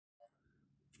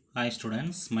Hi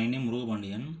students, my name is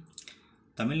Rubandian.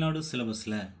 Tamil Nadu syllabus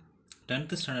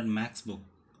 10th standard maths book.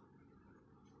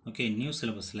 Okay, new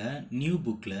syllabus new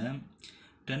book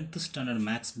 10th standard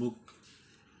maths book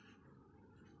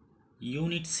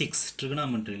unit 6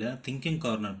 trigonometry thinking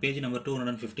corner page number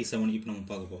 257 இப்போ நம்ம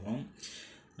பார்க்க போறோம்.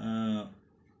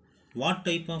 What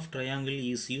type of triangle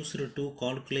is used to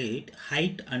calculate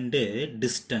height and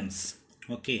distance?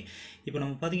 Okay, இப்போ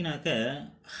நம்ம பார்த்தீங்கன்னாக்க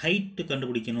height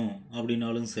கண்டுபிடிக்கணும்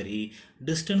அப்படின்னாலும் சரி,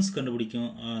 டிஸ்டன்ஸ்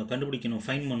கண்டுபிடிக்கணும்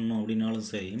ஃபைன் பண்ணணும் அப்படின்னாலும்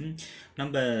சரி,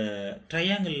 நம்ம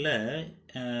ட்ரையாங்கிளில்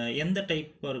எந்த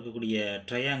டைப்பாக இருக்கக்கூடிய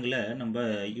ட்ரையாங்கிளை நம்ம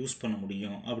யூஸ் பண்ண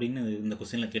முடியும் அப்படின்னு இந்த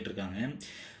கொஸ்டினில் கேட்டிருக்காங்க.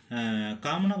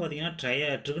 காமனாக பார்த்தீங்கன்னா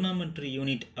ட்ரிகனாமெட்ரி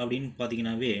யூனிட் அப்படின்னு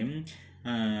பார்த்தீங்கன்னாவே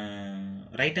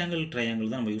ரைட் ஆங்கிள்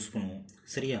ட்ரையாங்கிள் தான் நம்ம யூஸ் பண்ணுவோம்.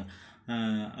 சரியா?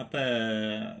 அப்போ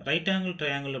ரைட் ஆங்கிள்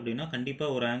ட்ரையாங்கிள் அப்படின்னா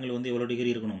கண்டிப்பாக ஒரு ஆங்கிள் வந்து எவ்வளோ டிகிரி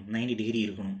இருக்கணும்? 90 டிகிரி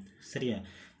இருக்கணும். சரியா?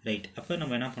 ரைட். அப்போ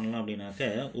நம்ம என்ன பண்ணலாம் அப்படின்னாக்க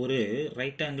ஒரு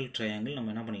ரைட் ஆங்கிள் ட்ரையாங்கிள்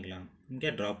நம்ம என்ன பண்ணிக்கலாம்,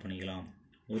 இங்கே ட்ரா பண்ணிக்கலாம்.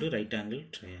 ஒரு ரைட் ஆங்கிள்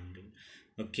ட்ரையாங்கிள்.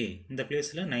 ஓகே, இந்த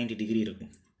பிளேஸில் 90 டிகிரி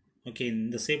இருக்கும். ஓகே,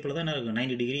 இந்த ஷேப்பில் தான் என்ன இருக்கும்?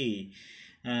 90 டிகிரி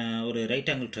ஒரு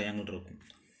ரைட் ஆங்கிள் ட்ரையாங்கிள் இருக்கும்.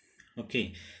 ஓகே,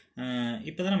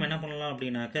 இப்போ தான் நம்ம என்ன பண்ணலாம்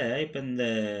அப்படின்னாக்க, இப்போ இந்த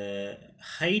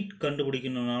ஹைட்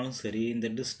கண்டுபிடிக்கணுன்னாலும் சரி, இந்த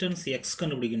டிஸ்டன்ஸ் எக்ஸ்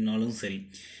கண்டுபிடிக்கணுன்னாலும் சரி,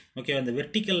 ஓகே, அந்த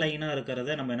வெர்டிக்கல் லைனாக இருக்கிறத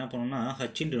நம்ம என்ன பண்ணோம்னா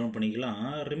ஹச்சின்னு டினோட் பண்ணிக்கலாம்.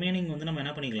 ரிமைனிங் வந்து நம்ம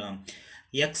என்ன பண்ணிக்கலாம்,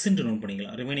 எக்ஸ்ன்னு டினோட்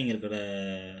பண்ணிக்கலாம். ரிமைனிங் இருக்கிற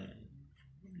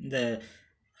இந்த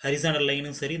ஹரிசாண்டல்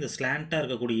லைனும் சரி, இந்த ஸ்லாண்டாக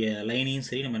இருக்கக்கூடிய லைனையும்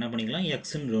சரி நம்ம என்ன பண்ணிக்கலாம்,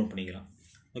 எக்ஸ்ன்னு டினோட் பண்ணிக்கலாம்.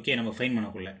 ஓகே, நம்ம ஃபைன்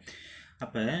பண்ணக்குள்ள.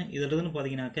 அப்போ இதில்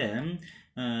பார்த்தீங்கன்னாக்க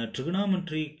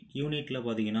ட்ரிகனாமெட்ரி யூனிட்டில்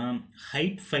பார்த்தீங்கன்னா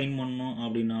ஹைட் ஃபைன் பண்ணணும்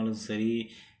அப்படின்னாலும் சரி,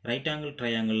 ரைட் ஆங்கிள்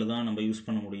ட்ரையாங்கிள் தான் நம்ம யூஸ்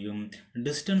பண்ண முடியும்.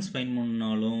 டிஸ்டன்ஸ் ஃபைன்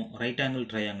பண்ணாலும் ரைட் ஆங்கிள்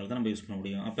ட்ரையாங்கிள் தான் நம்ம யூஸ் பண்ண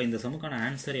முடியும். அப்போ இந்த சமுக்கான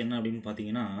ஆன்சர் என்ன அப்படின்னு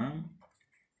பார்த்தீங்கன்னா,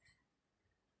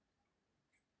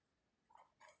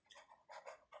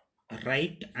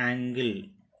 right angle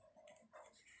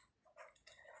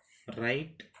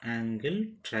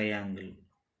triangle.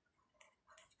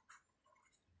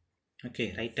 Okay,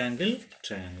 right angle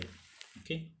triangle.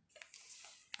 Okay,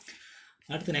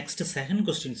 அடுத்து நெக்ஸ்ட் செகண்ட்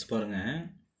கொஸ்டின்ஸ் பாருங்க.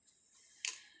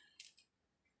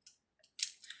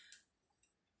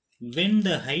 when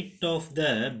the height of the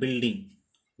building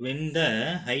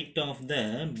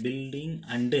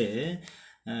and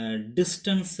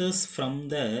distances from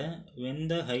the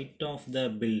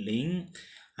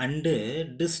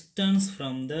distance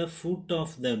from the foot of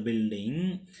the building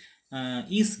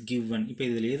is given. இப்போ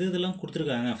இதில் எதெல்லாம்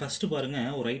கொடுத்துருக்காங்க first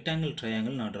பாருங்கள். ஒரு right angle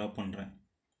triangle நான் draw பண்ணுறேன்.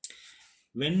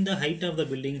 when the height of the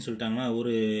building சொல்லிட்டாங்கன்னா,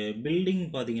 ஒரு பில்டிங்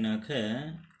பார்த்தீங்கன்னாக்க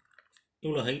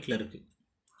இவ்வளோ ஹைட்டில் இருக்குது.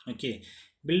 ஓகே,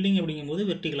 பில்டிங் அப்படிங்கும்போது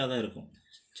வெர்டிகலாக தான் இருக்கும்.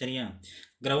 சரியா?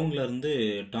 கிரவுண்டில் இருந்து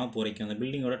டாப் வரைக்கும், அந்த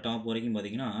பில்டிங்கோட டாப் வரைக்கும்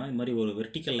பார்த்தீங்கன்னா இது மாதிரி ஒரு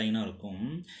வெர்டிக்கல் லைனாக இருக்கும்.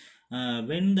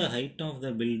 when the height of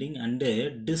the building and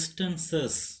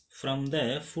distances from the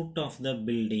foot of the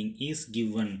building is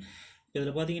given.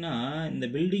 இதில் பார்த்தீங்கன்னா இந்த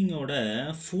பில்டிங்கோட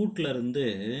ஃபூட்லேருந்து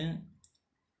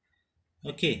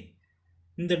ஓகே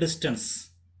இந்த டிஸ்டன்ஸ்,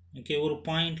 ஓகே, ஒரு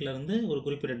பாயிண்ட்லேருந்து ஒரு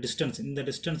குறிப்பிட்ட டிஸ்டன்ஸ், இந்த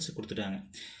டிஸ்டன்ஸ் கொடுத்துட்டாங்க.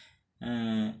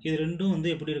 இது ரெண்டும் வந்து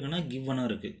எப்படி இருக்குன்னா கிவனாக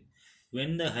இருக்குது.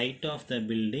 when the height of the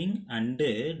building and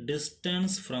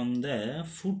distance from the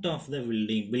foot of the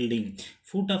building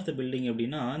foot of the building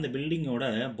அப்படின்னா இந்த பில்டிங்கோட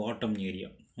பாட்டம் ஏரியா.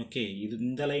 ஓகே, இது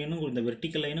இந்த லைனும் இந்த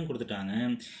வெர்டிக்கல் லைனும் கொடுத்துட்டாங்க,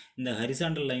 இந்த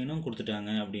ஹரிசாண்டல் லைனும் கொடுத்துட்டாங்க.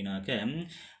 அப்படின்னாக்க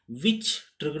which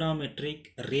trigonometric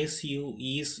ratio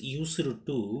is used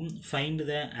to find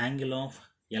the angle of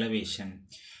elevation.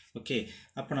 Okay,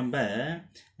 அப்போ நம்ம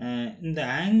இந்த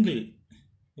ஆங்கிள்,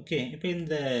 ஓகே, இப்போ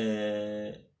இந்த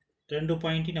ரெண்டு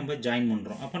பாயிண்ட்டையும் நம்ம ஜாயின்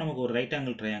பண்ணுறோம். அப்போ நமக்கு ஒரு ரைட்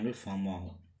ஆங்கிள் ட்ரையாங்கிள் ஃபார்ம்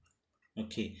ஆகும்.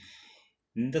 ஓகே,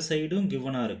 இந்த சைடும்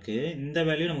கிவனாக இருக்குது, இந்த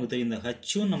வேல்யூ நமக்கு தெரியும், இந்த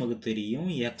ஹச்சும் நமக்கு தெரியும்,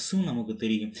 எக்ஸும் நமக்கு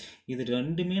தெரியும். இது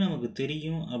ரெண்டுமே நமக்கு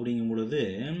தெரியும் அப்படிங்கும் பொழுது,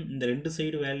 இந்த ரெண்டு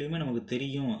சைடு வேல்யூமே நமக்கு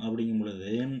தெரியும் அப்படிங்கும்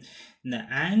பொழுது, இந்த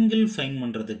ஆங்கிள் ஃபைன்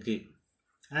பண்ணுறதுக்கு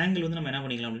ஆங்கிள் வந்து நம்ம என்ன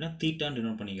பண்ணிக்கலாம் அப்படின்னா தீட்டான்னு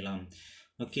டினோட் பண்ணிக்கலாம்.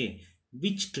 Okay,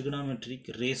 which trigonometric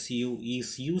ratio is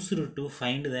used to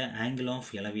find the angle of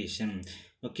elevation.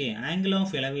 Okay, angle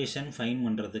of elevation fine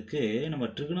பண்ணுறதுக்கு நம்ம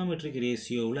ட்ரிகனாமெட்ரிக்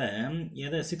ரேஷியோவில்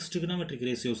 6 ட்ரிகனாமெட்ரிக்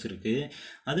ரேஷியோஸ் இருக்குது.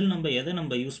 அதில் நம்ம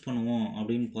எதை யூஸ் பண்ணுவோம்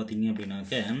அப்படின்னு பார்த்தீங்க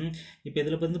அப்படின்னாக்க, இப்போ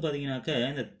இதில் வந்து பார்த்தீங்கன்னாக்க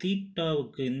இந்த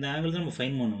தீட்டாவுக்கு இந்த ஆங்கிள் தான் நம்ம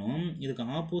ஃபைன் பண்ணணும். இதுக்கு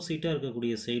ஆப்போசிட்டாக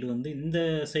இருக்கக்கூடிய சைடு வந்து இந்த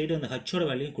சைடு அந்த ஹச்சோட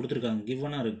வேல்யூ கொடுத்துருக்காங்க,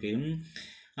 கிவனாக இருக்குது.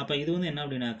 அப்போ இது வந்து என்ன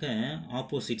அப்படின்னாக்க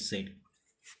ஆப்போசிட் சைடு.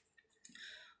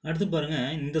 அடுத்து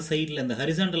பாருங்கள், இந்த சைடில் இந்த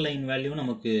ஹரிசாண்டல் லைன் வேல்யூ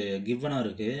நமக்கு கிவனாக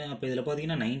இருக்குது. அப்போ இதில்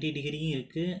பார்த்தீங்கன்னா 90 டிகிரியும்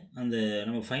இருக்குது, அந்த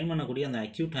நம்ம ஃபைன் பண்ணக்கூடிய அந்த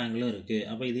அக்யூட் ஆங்கிளும் இருக்குது.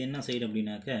 அப்போ இது என்ன சைடு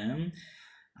அப்படின்னாக்க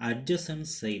adjacent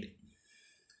side.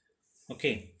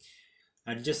 Okay,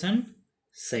 adjacent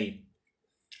side.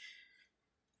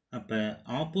 அப்போ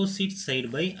opposite side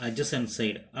by adjacent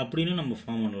side அப்படின்னு நம்ம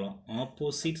ஃபார்ம் பண்ணலாம்.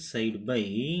 Opposite side by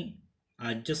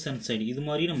adjacent side இது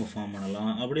மாதிரி நம்ம ஃபார்ம்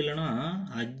பண்ணலாம். அப்படி இல்லைன்னா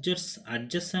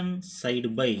adjacent side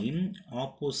by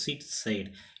opposite side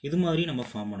இது மாதிரி நம்ம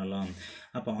ஃபார்ம் பண்ணலாம்.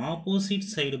 அப்போ opposite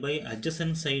side by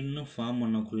adjacent சைடுன்னு form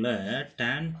பண்ணக்குள்ள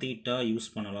tan theta use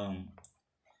பண்ணலாம்.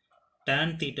 tan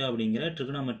தீட்டா அப்படிங்கிற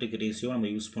ட்ரிகோனமெட்ரிக் ரேஷியோ நம்ம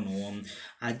யூஸ் பண்ணுவோம்.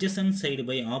 Adjacent side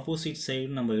by opposite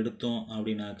side நம்ம எடுத்தோம்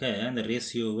அப்படின்னாக்க அந்த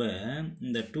ரேஷியோவை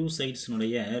இந்த டூ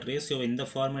சைட்ஸினுடைய ரேஷியோவை இந்த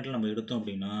ஃபார்மேட்டில் நம்ம எடுத்தோம்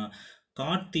அப்படின்னா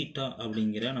காட் தீட்டா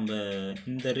அப்படிங்கிற நம்ம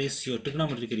இந்த ரேஷியோ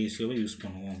ட்ரிகோனமெட்ரிக் ரேஷியோவை யூஸ்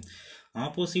பண்ணுவோம்.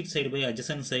 ஆப்போசிட் சைடு பை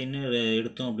அட்ஜசன்ட் சைடுன்னு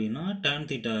எடுத்தோம் அப்படின்னா tan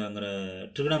தீட்டாங்கிற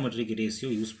ட்ரிகோனமெட்ரிக்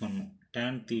ரேஷியோ யூஸ் பண்ணணும்.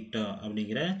 tan தீட்டா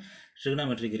அப்படிங்கிற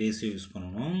ட்ரிகோனமெட்ரிக் ரேஷியோ யூஸ்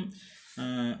பண்ணணும்.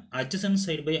 Adjacent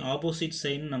side by opposite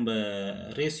side நம்ம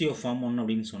ரேஷியோ ஃபார்ம் பண்ணணும்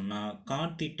அப்படின்னு சொன்னால்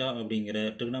காட் தீட்டா அப்படிங்கிற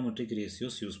ட்ரிகோனமெட்ரிக்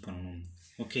ரேஷியோஸ் யூஸ் பண்ணணும்.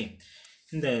 ஓகே,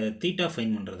 இந்த தீட்டா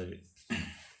ஃபைன் பண்ணுறதுக்கு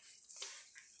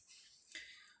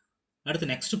அடுத்து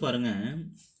நெக்ஸ்ட் பாருங்க.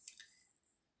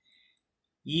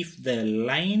 If the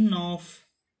line of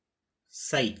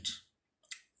side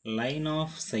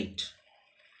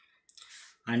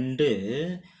and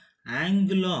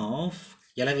angle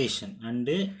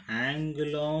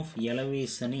of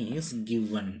elevation is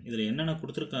given. இதில் என்னென்ன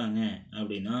கொடுத்துருக்காங்க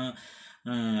அப்படின்னா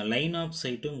லைன் ஆஃப்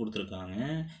சைட்டும் கொடுத்துருக்காங்க,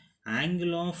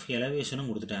 ஆங்கிள் ஆஃப் எலவேஷனும்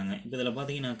கொடுத்துட்டாங்க. இப்போ இதில்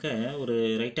பார்த்தீங்கன்னாக்க ஒரு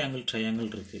ரைட் ஆங்கிள்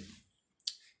ட்ரையாங்கிள் இருக்குது.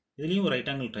 இதுலேயும் ஒரு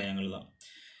ரைட் ஆங்கிள் ட்ரையாங்கிள் தான்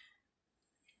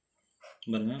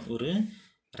பாருங்க, ஒரு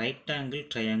ரைட் ஆங்கிள்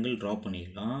ட்ரையாங்கிள் ட்ரா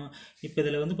பண்ணிடலாம். இப்போ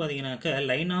இதில் வந்து பார்த்தீங்கன்னாக்க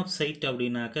லைன் ஆஃப் சைட்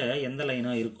அப்படின்னாக்க எந்த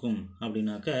லைனாக இருக்கும்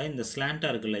அப்படின்னாக்க இந்த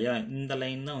ஸ்லாண்டாக இருக்கு இல்லையா, இந்த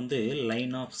லைன் தான் வந்து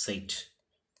line of side.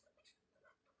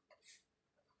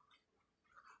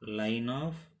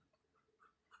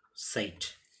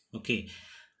 Okay,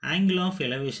 angle of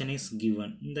elevation is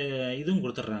given. இந்த இதுவும்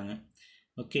கொடுத்துட்றாங்க.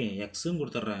 ஓகே, எக்ஸும்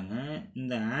கொடுத்துட்றாங்க,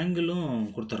 இந்த ஆங்கிளும்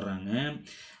கொடுத்துட்றாங்க.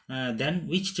 Then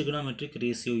which ட்ரிகோனமெட்ரிக்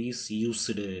ratio is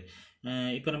used.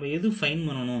 இப்போ நம்ம எது ஃபைன்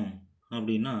பண்ணணும்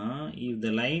அப்படின்னா if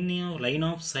the line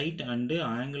of sight and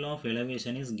angle of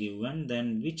elevation is given then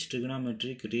which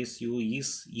trigonometric ratio is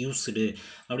used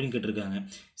அப்படின்னு கேட்டிருக்காங்க.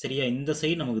 சரியா, இந்த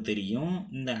சைடு நமக்கு தெரியும்,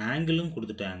 இந்த ஆங்கிளும்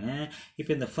கொடுத்துட்டாங்க.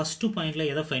 இப்போ இந்த ஃபஸ்ட்டு பாயிண்டில்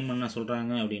எதை ஃபைன் பண்ண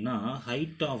சொல்கிறாங்க அப்படின்னா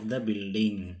ஹைட் ஆஃப் த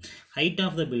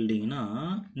பில்டிங்னா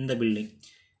இந்த பில்டிங்.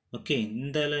 ஓகே,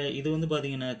 இந்த இது வந்து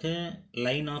பார்த்தீங்கன்னாக்க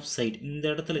லைன் ஆஃப் சைட். இந்த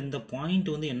இடத்துல இந்த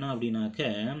பாயிண்ட் வந்து என்ன அப்படின்னாக்க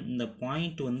இந்த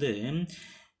பாயிண்ட் வந்து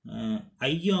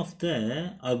ஐ ஆஃப் த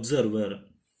அப்சர்வர்.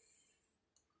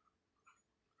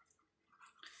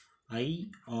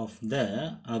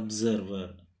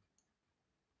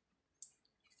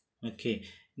 ஓகே,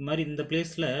 இது மாதிரி இந்த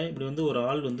பிளேஸில் இப்படி வந்து ஒரு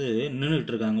ஆள் வந்து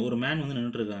நின்றுட்டு இருக்காங்க, ஒரு மேன் வந்து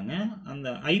நின்றுட்டு இருக்காங்க.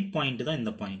 அந்த ஐ பாயிண்ட் தான்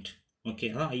இந்த பாயிண்ட். ஓகே,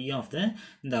 அதான் ஐ ஆஃப் த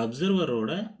இந்த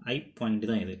அப்சர்வரோட ஐ பாயிண்ட்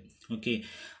தான் இது. ஓகே,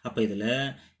 அப்போ இதில்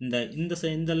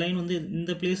இந்த லைன் வந்து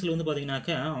இந்த பிளேஸில் வந்து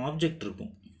பார்த்தீங்கன்னாக்கா ஆப்ஜெக்ட்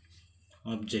இருக்கும்.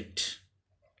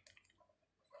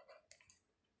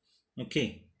 ஓகே,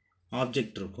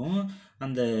 ஆப்ஜெக்ட் இருக்கும்.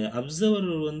 அந்த அப்சர்வர்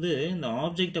வந்து இந்த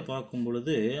ஆப்ஜெக்டை பார்க்கும்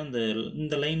பொழுது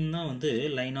இந்த லைன் தான் வந்து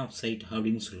லைன் ஆஃப் சைட்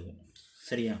அப்படின்னு சொல்லுவோம்.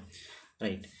 சரியா,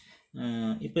 ரைட்.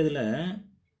 இப்போ இதில்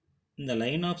இந்த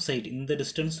லைன் ஆஃப் சைட் இந்த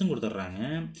டிஸ்டன்ஸும் கொடுத்துட்றாங்க,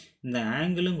 இந்த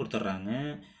ஆங்கிளும் கொடுத்துட்றாங்க.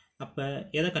 அப்போ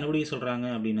எதை கண்டுபிடிக்க சொல்கிறாங்க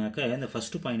அப்படின்னாக்க இந்த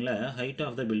ஃபஸ்ட்டு பாயிண்டில் ஹைட்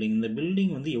ஆஃப் த பில்டிங், இந்த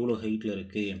பில்டிங் வந்து எவ்வளோ ஹைட்டில்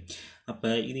இருக்குது. அப்போ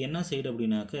இது என்ன சைடு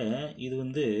அப்படின்னாக்க இது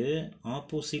வந்து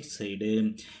ஆப்போசிட் சைடு.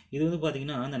 இது வந்து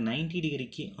பார்த்திங்கன்னா அந்த 90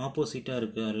 டிகிரிக்கு ஆப்போசிட்டாக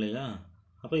இருக்குது இல்லையா,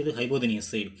 அப்போ இது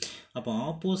ஹைபோதினியஸ் சைடு. அப்போ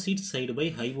ஆப்போசிட் சைடு பை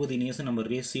ஹைபோதினியஸ் நம்ம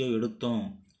ரேஷியோ எடுத்தோம்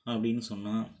அப்படின்னு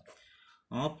சொன்னால்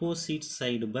ஆப்போசிட்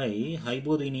சைடு பை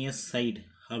ஹைபோதினியஸ் சைடு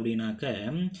அப்படின்னாக்க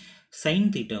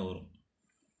சைன் தீட்டா வரும்.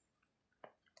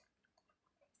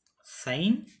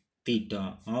 Sine theta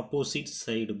opposite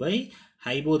side by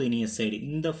ஹைபோதினியஸ் side.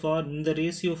 இந்த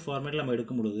ரேஷியோ ஃபார்மேட்டில் நம்ம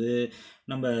எடுக்கும் பொழுது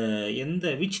நம்ம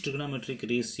விச் ட்ரிகோனமெட்ரிக்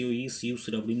ரேஷியோ இஸ்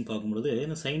யூஸ்டு அப்படின்னு பார்க்கும்பொழுது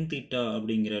இந்த சைன் தீட்டா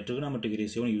அப்படிங்கிற ட்ரிகோனமெட்ரிக்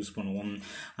ரேஷியோன்னு யூஸ் பண்ணுவோம்.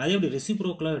 அதே அப்படி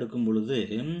ரெசிப்ரோக்கலாக எடுக்கும் பொழுது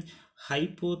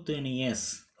ஹைபோதெனியஸ்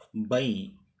பை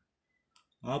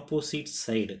ஆப்போசிட்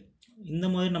சைடு இந்த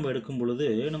மாதிரி நம்ம எடுக்கும் பொழுது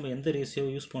நம்ம எந்த ரேஷியோ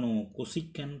யூஸ் பண்ணுவோம்,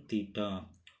 கொசிக்கன்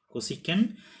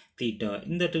தீட்டா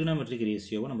இந்த ட்ரிகோனமெட்ரிக்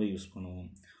ரேஷியோவை நம்ம யூஸ் பண்ணுவோம்.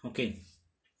 ஓகே,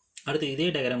 அடுத்து இதே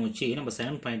டயக்ராம் வச்சு நம்ம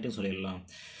செகண்ட் பாயிண்ட்டும் சொல்லிடலாம்.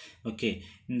 ஓகே,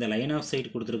 இந்த லைன் ஆஃப்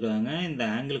சைட் கொடுத்துருக்காங்க, இந்த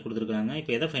ஆங்கிள் கொடுத்துருக்காங்க.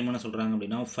 இப்போ எதை ஃபைன் பண்ண சொல்கிறாங்க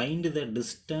அப்படின்னா find the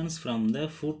distance from the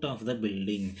food of the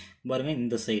building. பாருங்கள்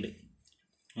இந்த சைடு.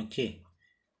 ஓகே,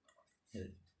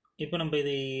 இப்போ நம்ம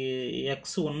இது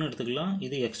x1 எடுத்துக்கலாம்,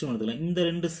 இது x2 எடுத்துக்கலாம், இந்த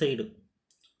ரெண்டு சைடு.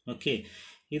 ஓகே,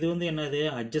 இது வந்து என்னது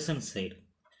அட்ஜசன்ட் சைடு.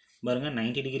 பாருங்கள்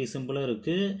 90 டிகிரி சிம்பிளாக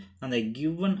இருக்குது, அந்த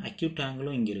கிவன் அக்யூட்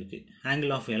ஆங்கிளும் இங்கே இருக்குது,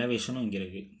 ஆங்கிள் ஆஃப் எலவேஷனும் இங்கே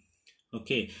இருக்குது.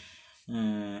 ஓகே,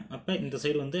 அப்போ இந்த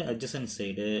சைடு வந்து அட்ஜசன்ட்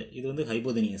சைடு, இது வந்து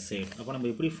ஹைபோதெனியஸ் சைடு. அப்போ நம்ம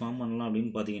எப்படி ஃபார்ம் பண்ணலாம்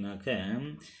அப்படின்னு பார்த்தீங்கன்னாக்க,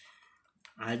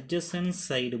 அட்ஜசன்ட்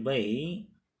சைடு பை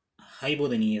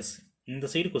ஹைபோதெனியஸ் இந்த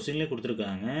சைடு கொஸ்டின்லேயே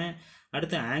கொடுத்துருக்காங்க.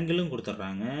 அடுத்து ஆங்கிளும்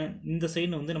கொடுத்துட்றாங்க. இந்த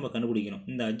சைடு வந்து நம்ம கண்டுபிடிக்கணும்.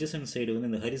 இந்த அட்ஜசன்ட் சைடு வந்து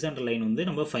இந்த ஹரிசாண்டல் லைன் வந்து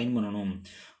நம்ம ஃபைன் பண்ணணும்.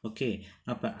 ஓகே,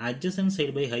 அப்போ அட்ஜசன்ட்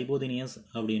சைடு பை ஹைபோதெனியஸ்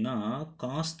அப்படின்னா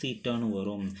காஸ் தீட்டான்னு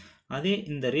வரும். அதே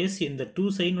இந்த ரேஷியோ, இந்த two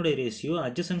சைடுனுடைய ratio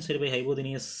adjacent side by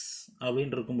ஹைபோதெனியஸ்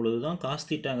அப்படின்னு இருக்கும் பொழுது தான் காஸ்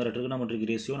தீட்டாங்கிற ட்ரிகோனோமெட்ரிக்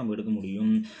ரேஷியோ நம்ம எடுக்க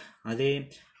முடியும். அதே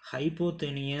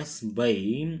ஹைபோதெனியஸ் பை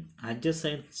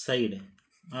அட்ஜசன்ட் சைடு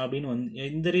அப்படின்னு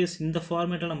வந்து இந்த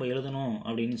ஃபார்மேட்டில் நம்ம எழுதணும்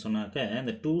அப்படின்னு சொன்னாக்க,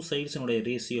 இந்த டூ சைட்ஸினுடைய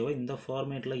ரேஷியோவை இந்த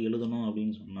ஃபார்மேட்டில் எழுதணும்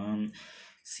அப்படின்னு சொன்னால்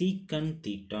சீக்கன்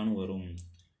தீட்டான்னு வரும்.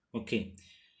 Okay,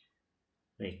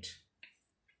 right.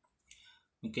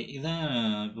 ஓகே, இதான்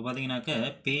இப்போ பார்த்தீங்கன்னாக்க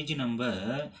பேஜ் நம்பர்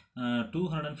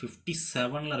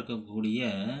 257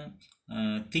 இருக்கக்கூடிய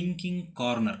திங்கிங்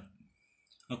கார்னர்.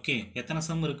 ஓகே, எத்தனை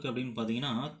சம் இருக்குது அப்படின்னு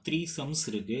பார்த்தீங்கன்னா 3 சம்ஸ்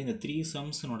இருக்குது. இந்த 3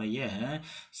 சம்ஸினுடைய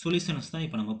சொல்யூஷன்ஸ் தான்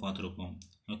இப்போ நம்ம பார்த்துருக்கோம்.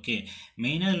 ஓகே,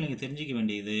 மெயினாக நீங்கள் தெரிஞ்சிக்க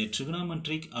வேண்டியது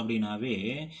ட்ரிகோனோமெட்ரிக் அப்படின்னாவே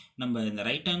நம்ம இந்த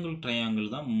ரைட் ஆங்கிள் ட்ரையாங்கிள்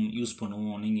தான் யூஸ்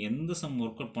பண்ணுவோம். நீங்கள் எந்த சம்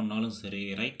ஒர்க் அவுட் பண்ணாலும் சரி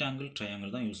ரைட் ஆங்கிள்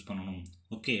ட்ரையாங்கிள் தான் யூஸ் பண்ணணும்.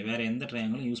 ஓகே, வேறு எந்த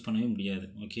ட்ரையாங்கிளும் யூஸ் பண்ணவே முடியாது.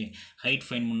 ஓகே, ஹைட்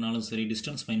ஃபைன் பண்ணாலும் சரி,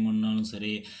 டிஸ்டன்ஸ் ஃபைன் பண்ணாலும்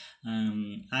சரி,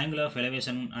 angle of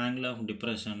elevation, angle of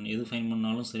depression எது ஃபைன்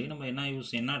பண்ணாலும் சரி, நம்ம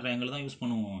என்ன ட்ரையாங்கிள் தான் யூஸ்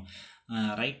பண்ணுவோம்,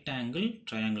 ரைட் ஆங்கிள்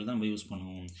ட்ரையாங்கிள் தான் நம்ம யூஸ்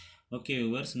பண்ணுவோம். ஓகே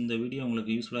வியூவர்ஸ், இந்த வீடியோ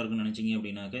உங்களுக்கு யூஸ்ஃபுல்லாக இருக்குன்னு நினச்சிங்க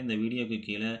அப்படின்னாக்கா இந்த வீடியோக்கு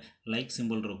கீழே லைக்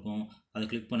சிம்பிள் இருக்கும், அதை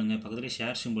கிளிக் பண்ணுங்கள். பக்கத்துலேயே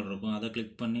ஷேர் சிம்பிள் இருக்கும், அதை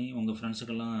கிளிக் பண்ணி உங்கள்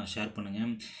ஃப்ரெண்ட்ஸுக்கெல்லாம் ஷேர்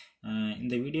பண்ணுங்கள்.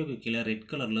 இந்த வீடியோக்கு கீழே ரெட்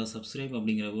கலரில் சப்ஸ்கிரைப்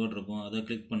அப்படிங்கிற வேர்ட் இருக்கும், அதை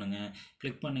கிளிக் பண்ணுங்கள்.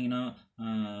 கிளிக் பண்ணிங்கன்னா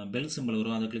பெல் சிம்பிள்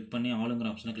வரும், அதை கிளிக் பண்ணி ஆளுங்கிற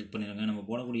ஆப்ஷனை கிளிக் பண்ணிடுங்க. நம்ம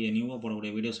நியூவாக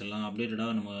போடக்கூடிய வீடியோஸ் எல்லாம்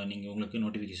அப்டேட்டடாக நீங்கள் உங்களுக்கு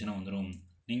நோட்டிஃபிகேஷனாக வந்துடும்.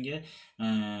 நீங்கள்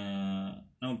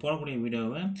நம்ம போடக்கூடிய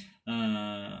வீடியோவை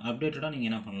அப்டேட்டடாக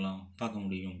நீங்கள் என்ன பண்ணலாம், பார்க்க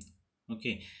முடியும்.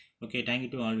 Okay, thank you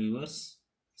to all viewers.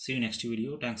 See you next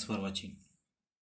video. Thanks for watching.